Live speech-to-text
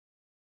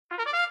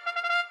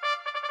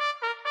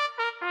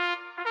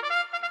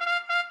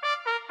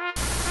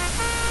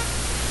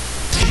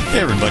Hey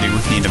everybody,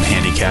 Rick Needham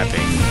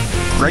handicapping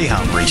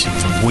Greyhound racing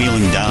from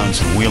Wheeling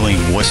Downs in Wheeling,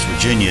 West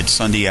Virginia. It's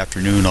Sunday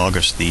afternoon,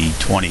 August the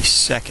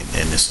 22nd,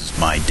 and this is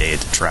my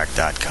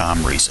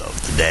dayatthetrack.com race of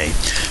the day. I'm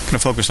going to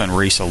focus on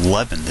race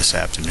 11 this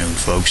afternoon,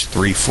 folks.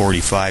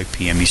 3:45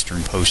 p.m.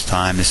 Eastern Post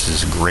Time. This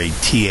is a grade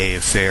TA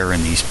affair,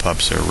 and these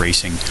pups are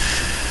racing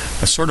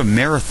a sort of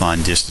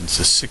marathon distance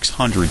of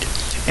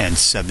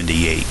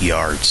 678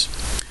 yards.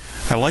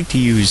 I like to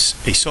use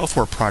a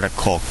software product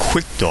called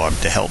QuickDog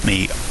to help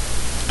me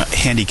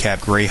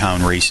handicap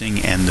greyhound racing,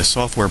 and the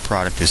software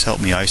product has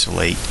helped me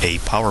isolate a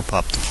power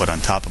pup to put on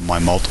top of my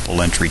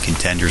multiple entry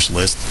contenders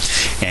list.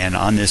 And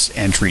on this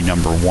entry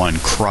number 1,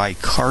 Cry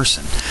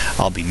Carson,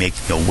 I'll be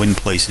making a win,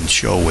 place, and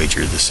show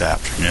wager this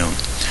afternoon.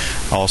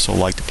 I also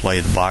like to play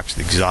the box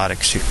of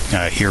exotics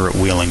here at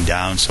Wheeling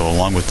Downs, so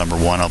along with number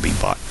 1, I'll be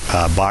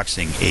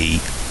boxing a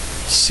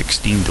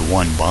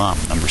 16-1 bomb,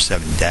 number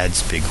 7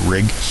 Dad's Big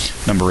Rig,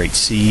 number 8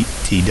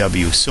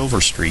 CTW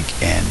Silver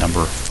Streak, and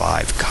number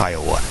 5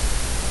 Kiowa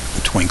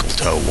Twinkle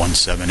Toe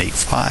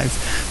 1785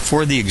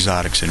 for the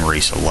exotics in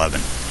race 11.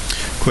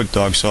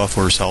 QuickDog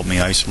software has helped me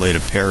isolate a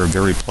pair of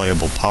very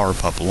playable power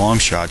pup long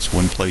shots.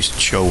 Win, place,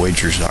 and show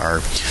wagers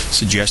are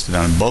suggested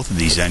on both of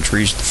these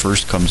entries. The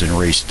first comes in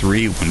race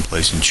 3, win,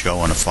 place, and show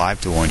on a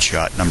 5-1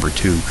 shot, number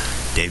 2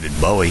 David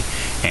Bowie,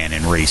 and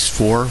in race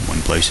 4,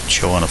 win, place, and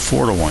show on a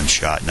 4-1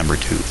 shot, number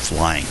 2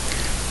 Flying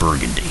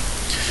Burgundy.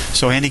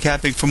 So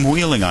handicapping from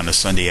Wheeling on a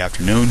Sunday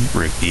afternoon,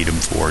 Rick Needham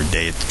for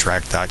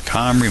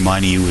dayatthetrack.com,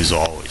 reminding you as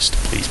always to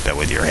please bet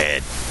with your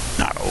head,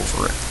 not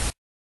over it.